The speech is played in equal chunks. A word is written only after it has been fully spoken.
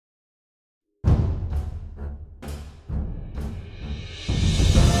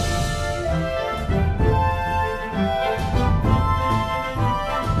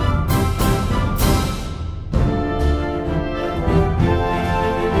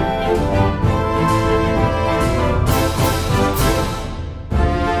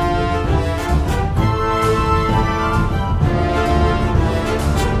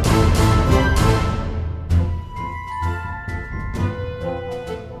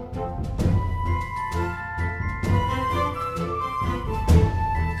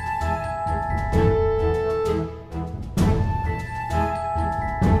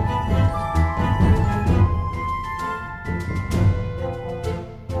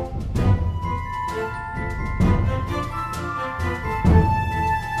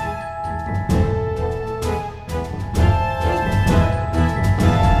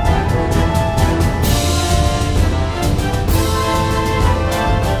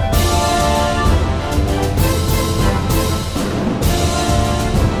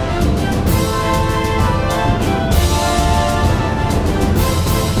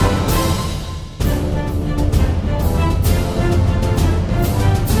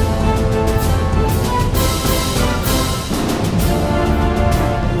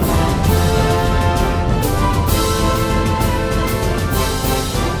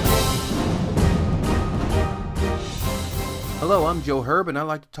Joe Herb, and I'd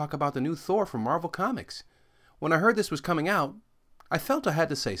like to talk about the new Thor from Marvel Comics. When I heard this was coming out, I felt I had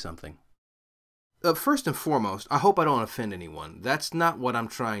to say something. First and foremost, I hope I don't offend anyone. That's not what I'm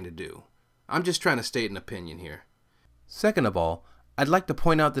trying to do. I'm just trying to state an opinion here. Second of all, I'd like to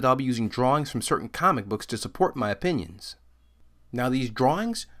point out that I'll be using drawings from certain comic books to support my opinions. Now, these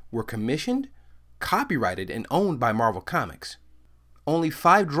drawings were commissioned, copyrighted, and owned by Marvel Comics. Only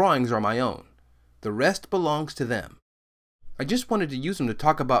 5 drawings are my own. The rest belongs to them. I just wanted to use them to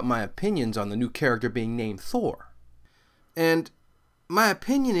talk about my opinions on the new character being named Thor. And my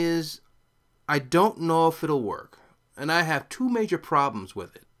opinion is, I don't know if it'll work, and I have 2 major problems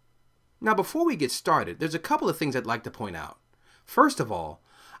with it. Now, before we get started, there's a couple of things I'd like to point out. First of all,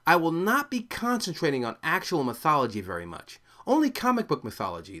 I will not be concentrating on actual mythology very much. Only comic book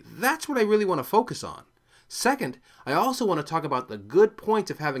mythology. That's what I really want to focus on. Second, I also want to talk about the good points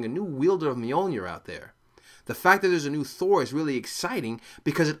of having a new wielder of Mjolnir out there. The fact that there's a new Thor is really exciting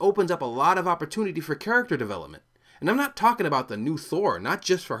because it opens up a lot of opportunity for character development. And I'm not talking about the new Thor, not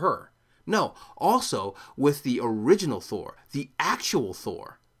just for her. No, also with the original Thor, the actual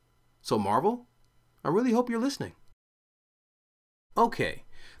Thor. So Marvel, I really hope you're listening. Okay,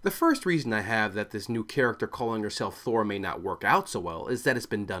 the first reason I have that this new character calling herself Thor may not work out so well is that it's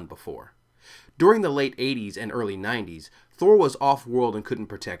been done before. During the late 80s and early 90s, Thor was off-world and couldn't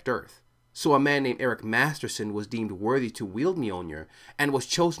protect Earth. So a man named Eric Masterson was deemed worthy to wield Mjolnir and was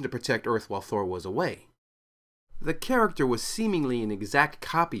chosen to protect Earth while Thor was away. The character was seemingly an exact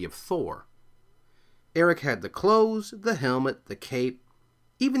copy of Thor. Eric had the clothes, the helmet, the cape,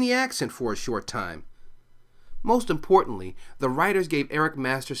 even the accent for a short time. Most importantly, the writers gave Eric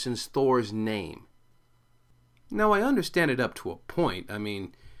Masterson's Thor's name. Now, I understand it up to a point. I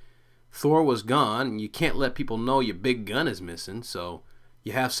mean, Thor was gone, and you can't let people know your big gun is missing, so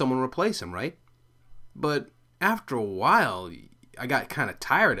you have someone replace him, right? But after a while, I got kind of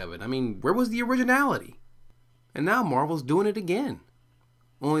tired of it. I mean, where was the originality? And now Marvel's doing it again.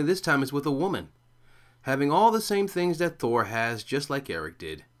 Only this time it's with a woman, having all the same things that Thor has, just like Eric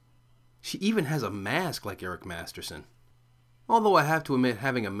did. She even has a mask like Eric Masterson. Although I have to admit,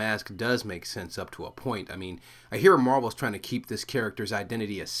 having a mask does make sense up to a point. I mean, I hear Marvel's trying to keep this character's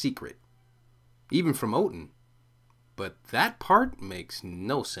identity a secret. Even from Odin. But that part makes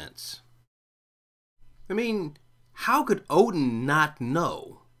no sense. I mean, how could Odin not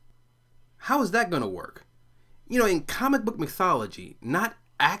know? How is that going to work? You know, in comic book mythology, not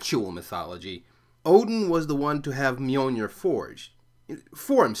actual mythology, Odin was the one to have Mjolnir forged.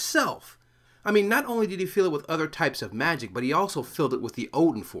 For himself. I mean, not only did he fill it with other types of magic, but he also filled it with the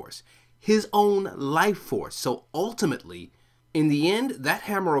Odin force. His own life force. So ultimately, in the end, that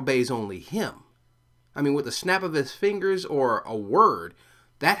hammer obeys only him. I mean, with the snap of his fingers or a word,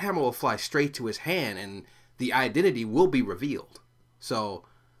 that hammer will fly straight to his hand and the identity will be revealed. So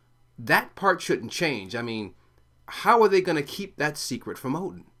that part shouldn't change. I mean, how are they going to keep that secret from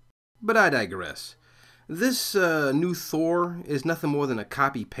Odin? But I digress. This new Thor is nothing more than a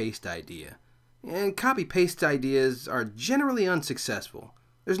copy-paste idea. And copy-paste ideas are generally unsuccessful.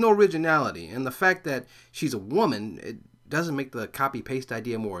 There's no originality, and the fact that she's a woman, it doesn't make the copy-paste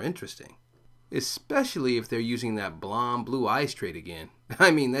idea more interesting. Especially if they're using that blonde blue eyes trait again.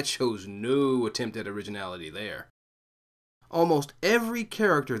 I mean, that shows no attempt at originality there. Almost every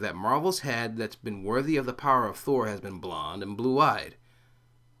character that Marvel's had that's been worthy of the power of Thor has been blonde and blue-eyed.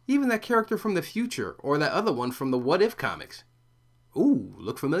 Even that character from the future, or that other one from the What If comics. Ooh,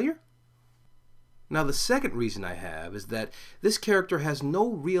 look familiar? Now, the second reason I have is that this character has no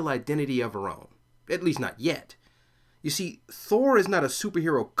real identity of her own. At least not yet. You see, Thor is not a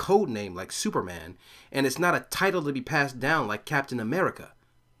superhero code name like Superman, and it's not a title to be passed down like Captain America.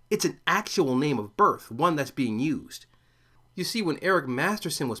 It's an actual name of birth, one that's being used. You see, when Eric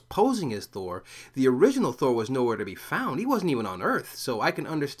Masterson was posing as Thor, the original Thor was nowhere to be found. He wasn't even on Earth, so I can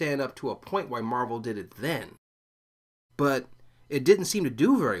understand up to a point why Marvel did it then. But it didn't seem to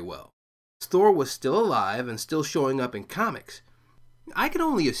do very well. Thor was still alive and still showing up in comics. I can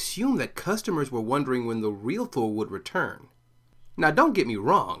only assume that customers were wondering when the real Thor would return. Now, don't get me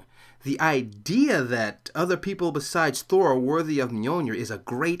wrong. The idea that other people besides Thor are worthy of Mjolnir is a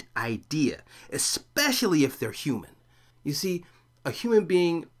great idea, especially if they're human. You see, a human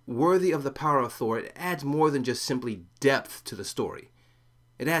being worthy of the power of Thor, it adds more than just simply depth to the story.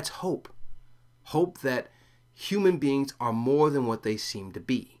 It adds hope. Hope that human beings are more than what they seem to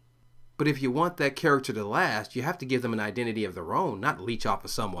be. But if you want that character to last, you have to give them an identity of their own, not leech off of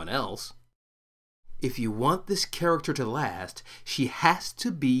someone else. If you want this character to last, she has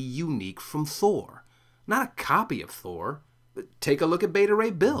to be unique from Thor. Not a copy of Thor. Take a look at Beta Ray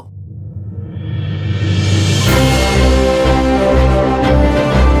Bill.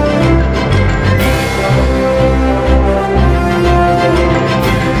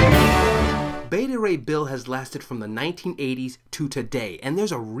 has lasted from the 1980s to today, and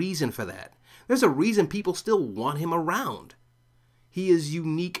there's a reason for that. There's a reason people still want him around. He is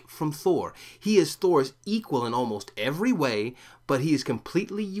unique from Thor. He is Thor's equal in almost every way, but he is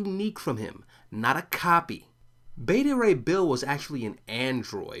completely unique from him, not a copy. Beta Ray Bill was actually an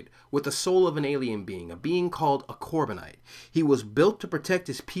android with the soul of an alien being, a being called a Corbinite. He was built to protect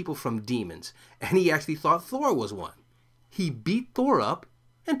his people from demons, and he actually thought Thor was one. He beat Thor up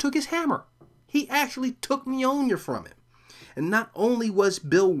and took his hammer. He actually took Mjolnir from him. And not only was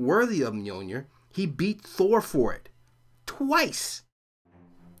Bill worthy of Mjolnir, he beat Thor for it. Twice!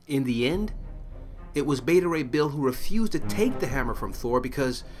 In the end, it was Beta Ray Bill who refused to take the hammer from Thor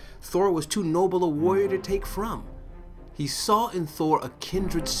because Thor was too noble a warrior to take from. He saw in Thor a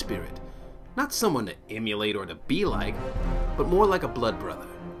kindred spirit, not someone to emulate or to be like, but more like a blood brother.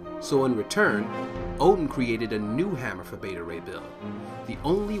 So in return, Odin created a new hammer for Beta Ray Bill, the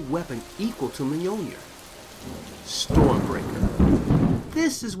only weapon equal to Mjolnir, Stormbreaker.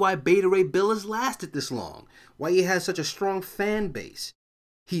 This is why Beta Ray Bill has lasted this long, why he has such a strong fan base.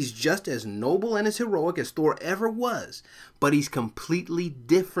 He's just as noble and as heroic as Thor ever was, but he's completely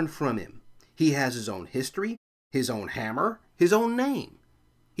different from him. He has his own history, his own hammer, his own name.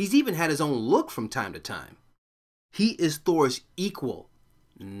 He's even had his own look from time to time. He is Thor's equal,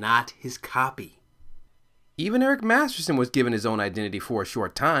 not his copy. Even Eric Masterson was given his own identity for a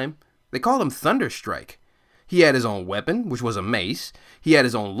short time. They called him Thunderstrike. He had his own weapon, which was a mace. He had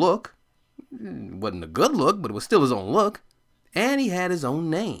his own look. It wasn't a good look, but it was still his own look. And he had his own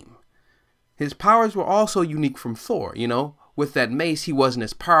name. His powers were also unique from Thor, you know. With that mace, he wasn't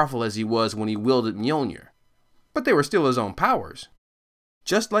as powerful as he was when he wielded Mjolnir. But they were still his own powers.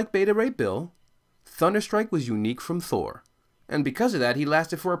 Just like Beta Ray Bill, Thunderstrike was unique from Thor. And because of that, he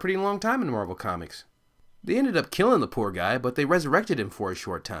lasted for a pretty long time in Marvel Comics. They ended up killing the poor guy, but they resurrected him for a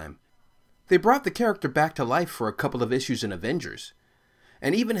short time. They brought the character back to life for a couple of issues in Avengers.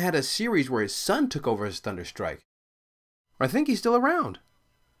 And even had a series where his son took over as Thunderstrike. I think he's still around.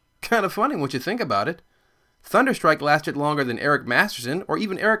 Kind of funny once you think about it. Thunderstrike lasted longer than Eric Masterson, or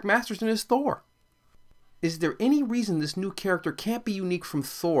even Eric Masterson as Thor. Is there any reason this new character can't be unique from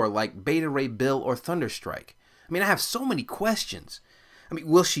Thor like Beta Ray Bill or Thunderstrike? I mean, I have so many questions. I mean,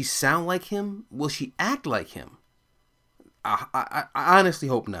 will she sound like him? Will she act like him? I honestly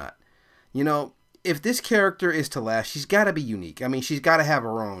hope not. You know, if this character is to last, she's got to be unique. I mean, she's got to have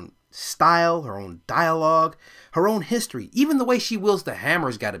her own style, her own dialogue, her own history. Even the way she wields the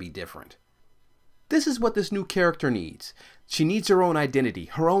hammer's got to be different. This is what this new character needs. She needs her own identity,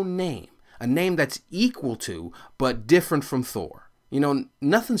 her own name. A name that's equal to, but different from Thor. You know,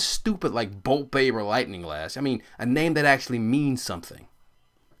 nothing stupid like Bolt Babe or Lightning Lass. I mean, a name that actually means something.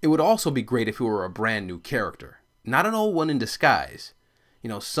 It would also be great if it were a brand new character. Not an old one in disguise. You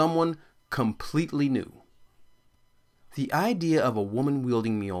know, someone completely new. The idea of a woman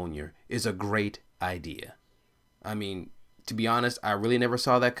wielding Mjolnir is a great idea. I mean, to be honest, I really never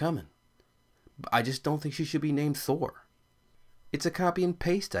saw that coming. I just don't think she should be named Thor. It's a copy and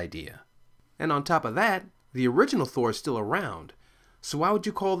paste idea. And on top of that, the original Thor is still around. So why would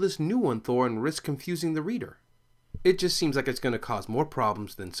you call this new one Thor and risk confusing the reader? It just seems like it's going to cause more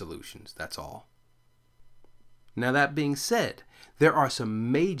problems than solutions, that's all. Now that being said, there are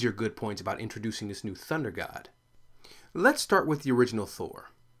some major good points about introducing this new Thunder God. Let's start with the original Thor.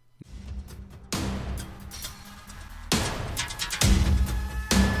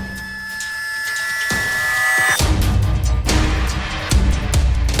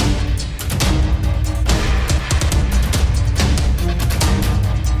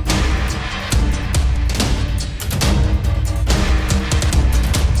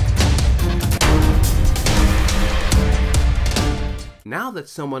 Now that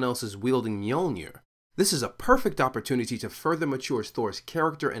someone else is wielding Mjolnir, this is a perfect opportunity to further mature Thor's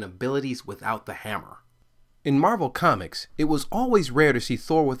character and abilities without the hammer. In Marvel Comics, it was always rare to see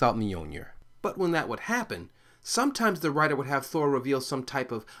Thor without Mjolnir, but when that would happen, sometimes the writer would have Thor reveal some type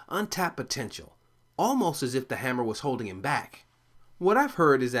of untapped potential, almost as if the hammer was holding him back. What I've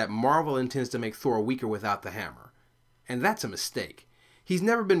heard is that Marvel intends to make Thor weaker without the hammer, and that's a mistake. He's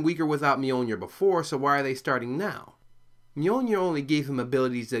never been weaker without Mjolnir before, so why are they starting now? Mjolnir only gave him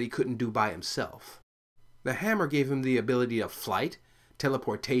abilities that he couldn't do by himself. The hammer gave him the ability of flight,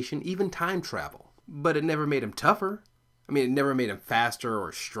 teleportation, even time travel. But it never made him tougher. I mean, it never made him faster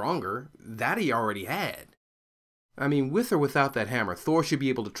or stronger. That he already had. I mean, with or without that hammer, Thor should be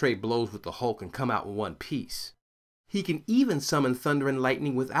able to trade blows with the Hulk and come out in one piece. He can even summon thunder and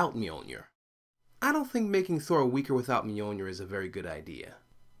lightning without Mjolnir. I don't think making Thor weaker without Mjolnir is a very good idea.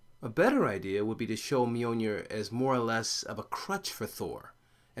 A better idea would be to show Mjolnir as more or less of a crutch for Thor,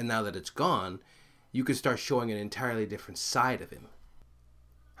 and now that it's gone, you can start showing an entirely different side of him.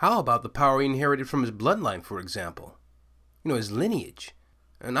 How about the power he inherited from his bloodline, for example? You know, his lineage.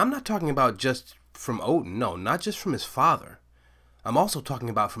 And I'm not talking about just from Odin, no, not just from his father. I'm also talking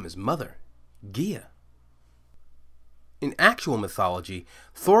about from his mother, Gia. In actual mythology,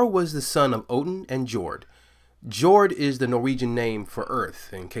 Thor was the son of Odin and Jord. Jord is the Norwegian name for Earth,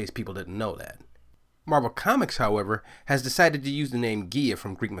 in case people didn't know that. Marvel Comics, however, has decided to use the name Gia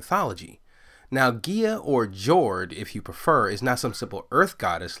from Greek mythology. Now, Gia, or Jord, if you prefer, is not some simple Earth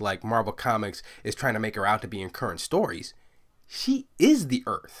goddess like Marvel Comics is trying to make her out to be in current stories. She is the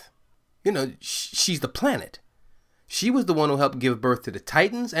Earth. You know, she's the planet. She was the one who helped give birth to the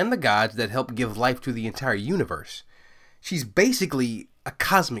Titans and the gods that helped give life to the entire universe. She's basically a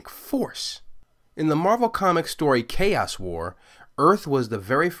cosmic force. In the Marvel Comics story Chaos War, Earth was the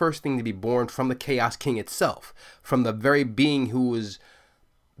very first thing to be born from the Chaos King itself, from the very being who was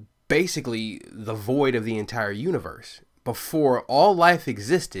basically the void of the entire universe. Before all life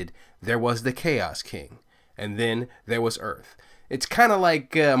existed, there was the Chaos King, and then there was Earth. It's kind of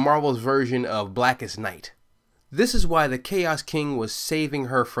like Marvel's version of Blackest Night. This is why the Chaos King was saving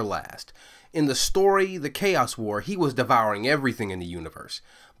her for last. In the story, the Chaos War, he was devouring everything in the universe,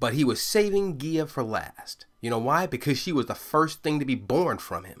 but he was saving Gia for last. You know why? Because she was the first thing to be born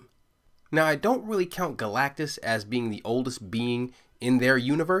from him. Now, I don't really count Galactus as being the oldest being in their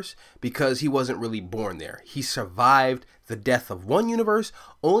universe because he wasn't really born there. He survived the death of one universe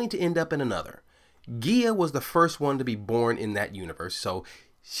only to end up in another. Gia was the first one to be born in that universe, so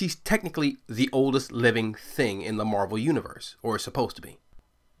she's technically the oldest living thing in the Marvel universe, or is supposed to be.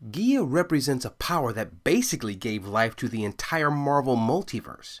 Gia represents a power that basically gave life to the entire Marvel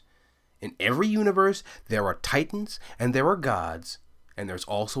multiverse. In every universe, there are titans and there are gods, and there's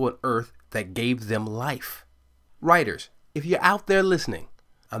also an Earth that gave them life. Writers, if you're out there listening,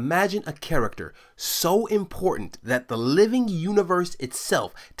 imagine a character so important that the living universe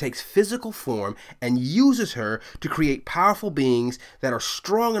itself takes physical form and uses her to create powerful beings that are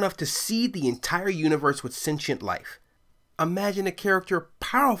strong enough to seed the entire universe with sentient life. Imagine a character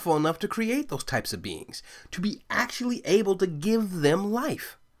powerful enough to create those types of beings, to be actually able to give them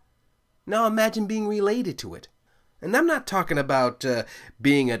life. Now imagine being related to it. And I'm not talking about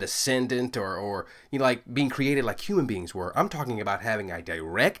being a descendant or you know, like being created like human beings were. I'm talking about having a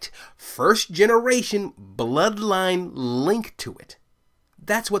direct, first-generation bloodline link to it.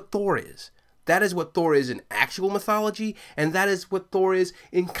 That's what Thor is. That is what Thor is in actual mythology, and that is what Thor is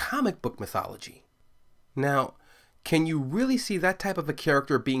in comic book mythology. Now, can you really see that type of a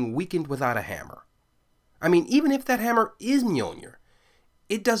character being weakened without a hammer? I mean, even if that hammer is Mjolnir,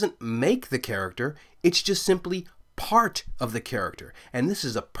 it doesn't make the character, it's just simply part of the character, and this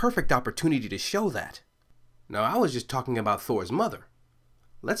is a perfect opportunity to show that. Now, I was just talking about Thor's mother.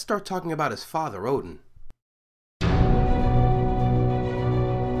 Let's start talking about his father, Odin.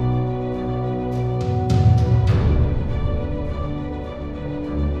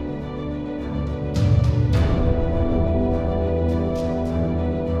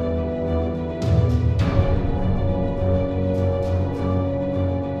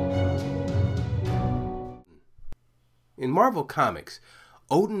 In Marvel Comics,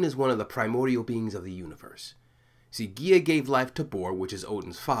 Odin is one of the primordial beings of the universe. See, Gia gave life to Bor, which is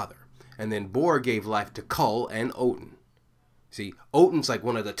Odin's father, and then Bor gave life to Kull and Odin. See, Odin's like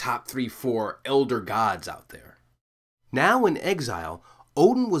one of the top 3-4 elder gods out there. Now in exile,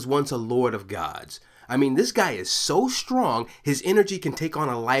 Odin was once a lord of gods. I mean, this guy is so strong, his energy can take on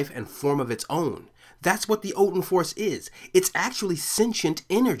a life and form of its own. That's what the Odin Force is. It's actually sentient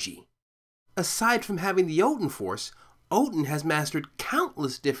energy. Aside from having the Odin Force, Odin has mastered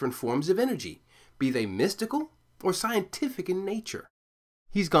countless different forms of energy, be they mystical or scientific in nature.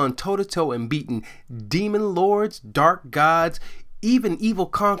 He's gone toe-to-toe and beaten demon lords, dark gods, even evil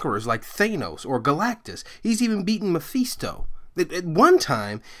conquerors like Thanos or Galactus. He's even beaten Mephisto. At one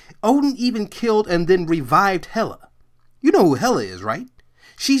time, Odin even killed and then revived Hela. You know who Hela is, right?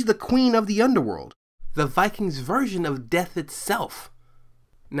 She's the queen of the underworld, the Vikings' version of death itself.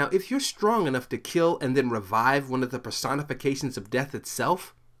 Now, if you're strong enough to kill and then revive one of the personifications of death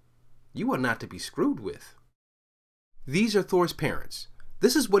itself, you are not to be screwed with. These are Thor's parents.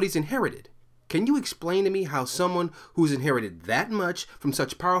 This is what he's inherited. Can you explain to me how someone who's inherited that much from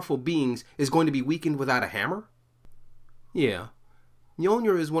such powerful beings is going to be weakened without a hammer? Yeah,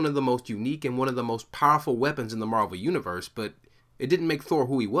 Mjolnir is one of the most unique and one of the most powerful weapons in the Marvel Universe, but it didn't make Thor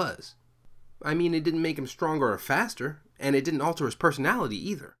who he was. I mean, it didn't make him stronger or faster, and it didn't alter his personality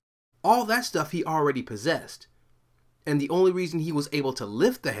either. All that stuff he already possessed. And the only reason he was able to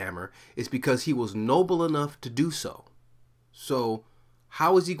lift the hammer is because he was noble enough to do so. So,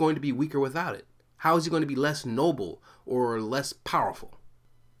 how is he going to be weaker without it? How is he going to be less noble or less powerful?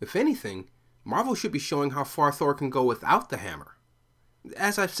 If anything, Marvel should be showing how far Thor can go without the hammer.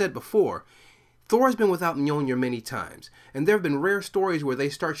 As I've said before, Thor has been without Mjolnir many times, and there have been rare stories where they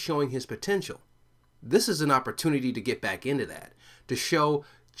start showing his potential. This is an opportunity to get back into that, to show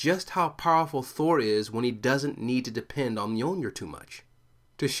just how powerful Thor is when he doesn't need to depend on Mjolnir too much.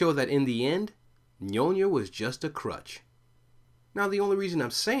 To show that in the end, Mjolnir was just a crutch. Now the only reason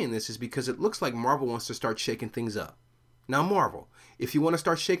I'm saying this is because it looks like Marvel wants to start shaking things up. Now Marvel, if you want to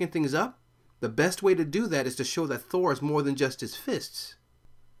start shaking things up, the best way to do that is to show that Thor is more than just his fists.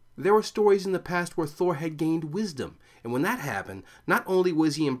 There were stories in the past where Thor had gained wisdom, and when that happened, not only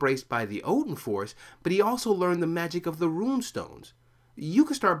was he embraced by the Odin Force, but he also learned the magic of the rune stones. You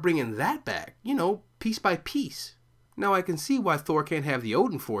could start bringing that back, piece by piece. Now I can see why Thor can't have the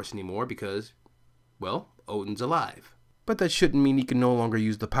Odin Force anymore because, well, Odin's alive. But that shouldn't mean he can no longer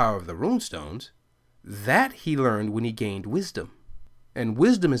use the power of the rune stones. That he learned when he gained wisdom. And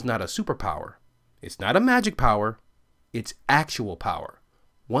wisdom is not a superpower. It's not a magic power. It's actual power.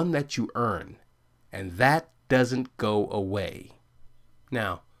 One that you earn. And that doesn't go away.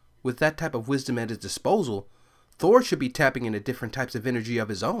 Now, with that type of wisdom at his disposal, Thor should be tapping into different types of energy of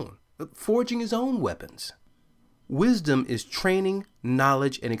his own, forging his own weapons. Wisdom is training,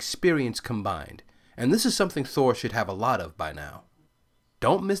 knowledge, and experience combined, and this is something Thor should have a lot of by now.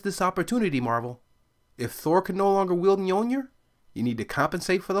 Don't miss this opportunity, Marvel. If Thor can no longer wield Mjolnir, you need to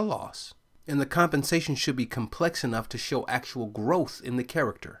compensate for the loss. And the compensation should be complex enough to show actual growth in the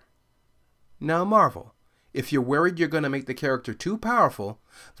character. Now Marvel, if you're worried you're going to make the character too powerful,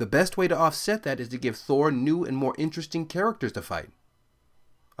 the best way to offset that is to give Thor new and more interesting characters to fight.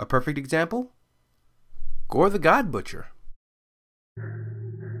 A perfect example? Gorr the God Butcher.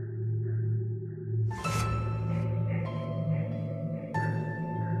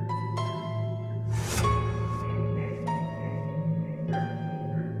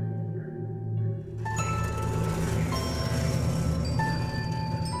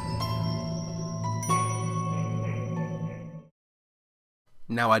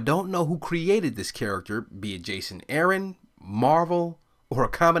 Now, I don't know who created this character, be it Jason Aaron, Marvel, or a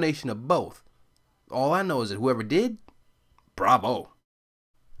combination of both. All I know is that whoever did, bravo.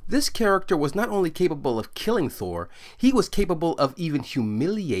 This character was not only capable of killing Thor, he was capable of even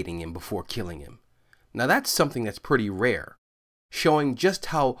humiliating him before killing him. Now that's something that's pretty rare, showing just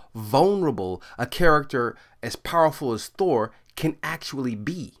how vulnerable a character as powerful as Thor can actually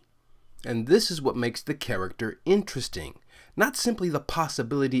be. And this is what makes the character interesting. Not simply the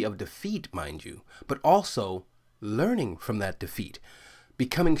possibility of defeat, mind you, but also learning from that defeat,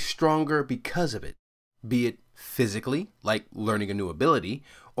 becoming stronger because of it, be it physically, like learning a new ability,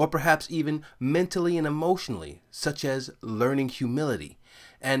 or perhaps even mentally and emotionally, such as learning humility,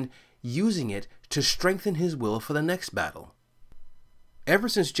 and using it to strengthen his will for the next battle. Ever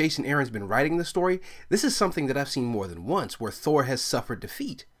since Jason Aaron's been writing the story, this is something that I've seen more than once, where Thor has suffered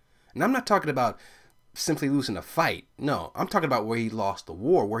defeat. And I'm not talking about simply losing a fight. No, I'm talking about where he lost the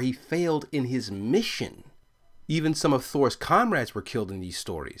war, where he failed in his mission. Even some of Thor's comrades were killed in these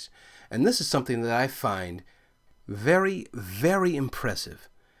stories. And this is something that I find very, very impressive,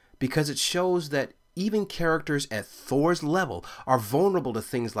 because it shows that even characters at Thor's level are vulnerable to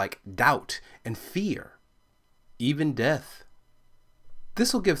things like doubt and fear, even death.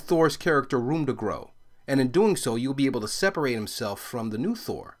 This will give Thor's character room to grow, and in doing so, you'll be able to separate himself from the new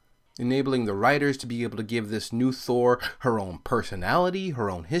Thor, enabling the writers to be able to give this new Thor her own personality,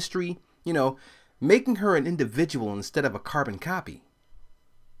 her own history, making her an individual instead of a carbon copy.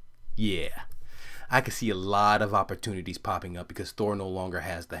 Yeah, I can see a lot of opportunities popping up because Thor no longer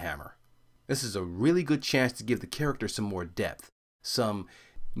has the hammer. This is a really good chance to give the character some more depth, some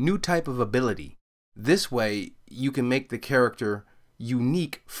new type of ability. This way, you can make the character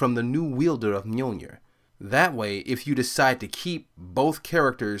unique from the new wielder of Mjolnir. That way, if you decide to keep both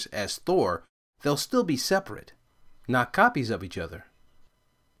characters as Thor, they'll still be separate, not copies of each other.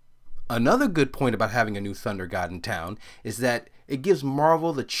 Another good point about having a new Thunder God in town is that it gives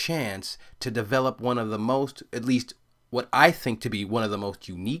Marvel the chance to develop one of the most, at least what I think to be one of the most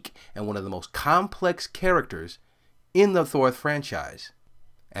unique and one of the most complex characters in the Thor franchise.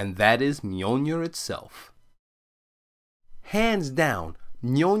 And that is Mjolnir itself. Hands down,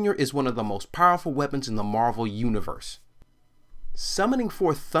 Mjolnir is one of the most powerful weapons in the Marvel universe. Summoning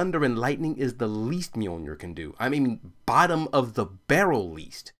forth thunder and lightning is the least Mjolnir can do. I mean, bottom of the barrel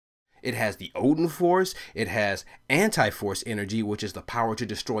least. It has the Odin Force, it has Anti-Force energy, which is the power to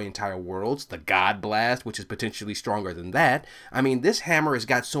destroy entire worlds, the God Blast, which is potentially stronger than that. I mean, this hammer has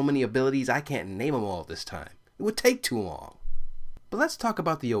got so many abilities I can't name them all this time. It would take too long. But let's talk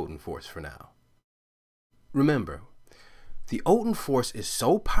about the Odin Force for now. Remember, the Odin force is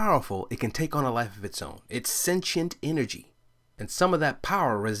so powerful it can take on a life of its own. It's sentient energy. And some of that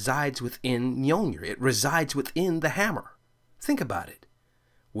power resides within Mjolnir. It resides within the hammer. Think about it.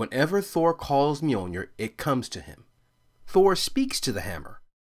 Whenever Thor calls Mjolnir, it comes to him. Thor speaks to the hammer.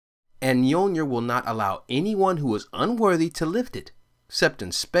 And Mjolnir will not allow anyone who is unworthy to lift it, except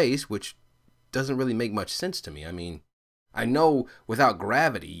in space, which doesn't really make much sense to me. I mean, I know without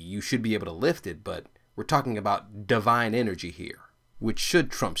gravity you should be able to lift it, but we're talking about divine energy here, which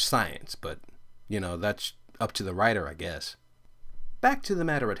should trump science, but, that's up to the writer, I guess. Back to the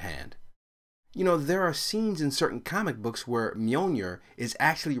matter at hand. There are scenes in certain comic books where Mjolnir is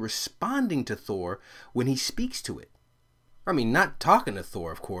actually responding to Thor when he speaks to it. I mean, not talking to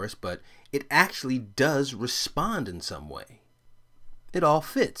Thor, of course, but it actually does respond in some way. It all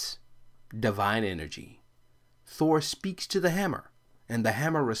fits. Divine energy. Thor speaks to the hammer, and the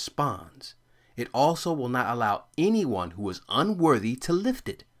hammer responds. It also will not allow anyone who is unworthy to lift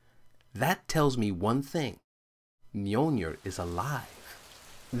it. That tells me one thing. Mjolnir is alive.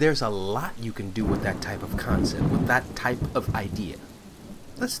 There's a lot you can do with that type of concept, with that type of idea.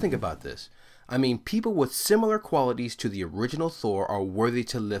 Let's think about this. I mean, people with similar qualities to the original Thor are worthy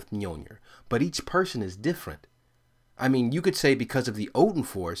to lift Mjolnir, but each person is different. I mean, you could say because of the Odin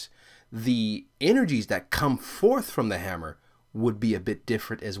force, the energies that come forth from the hammer would be a bit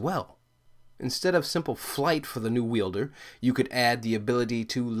different as well. Instead of simple flight for the new wielder, you could add the ability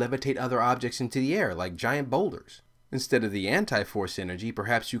to levitate other objects into the air, like giant boulders. Instead of the anti-force energy,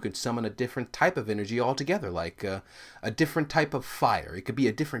 perhaps you could summon a different type of energy altogether, like a different type of fire. It could be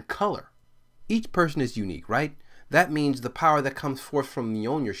a different color. Each person is unique, right? That means the power that comes forth from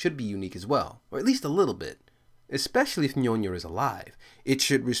Mjolnir should be unique as well, or at least a little bit. Especially if Mjolnir is alive. It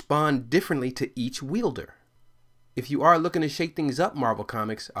should respond differently to each wielder. If you are looking to shake things up, Marvel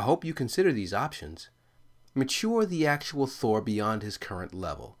Comics, I hope you consider these options. Mature the actual Thor beyond his current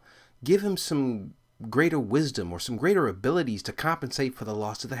level. Give him some greater wisdom or some greater abilities to compensate for the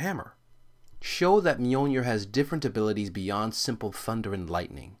loss of the hammer. Show that Mjolnir has different abilities beyond simple thunder and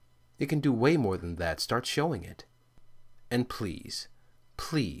lightning. It can do way more than that. Start showing it. And please,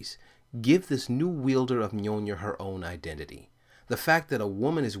 please, give this new wielder of Mjolnir her own identity. The fact that a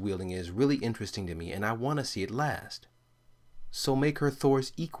woman is wielding it is really interesting to me, and I want to see it last. So make her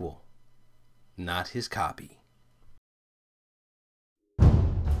Thor's equal, not his copy.